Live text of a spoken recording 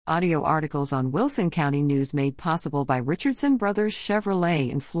Audio articles on Wilson County News made possible by Richardson Brothers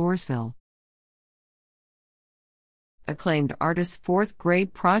Chevrolet in Floresville. Acclaimed artist's fourth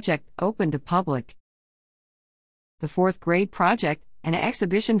grade project open to public. The fourth grade project, an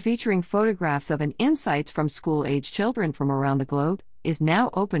exhibition featuring photographs of and insights from school-age children from around the globe, is now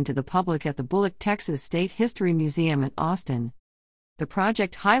open to the public at the Bullock, Texas State History Museum in Austin. The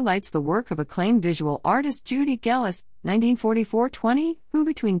project highlights the work of acclaimed visual artist Judy Gellis, 1944-20, who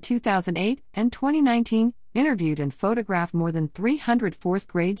between 2008 and 2019 interviewed and photographed more than 300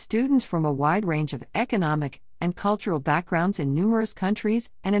 fourth-grade students from a wide range of economic and cultural backgrounds in numerous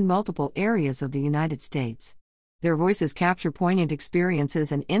countries and in multiple areas of the United States. Their voices capture poignant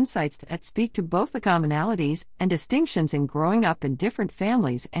experiences and insights that speak to both the commonalities and distinctions in growing up in different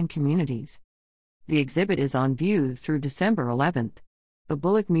families and communities. The exhibit is on view through December 11th. The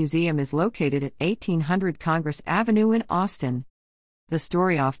Bullock Museum is located at 1800 Congress Avenue in Austin.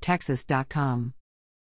 TheStoryOffTexas.com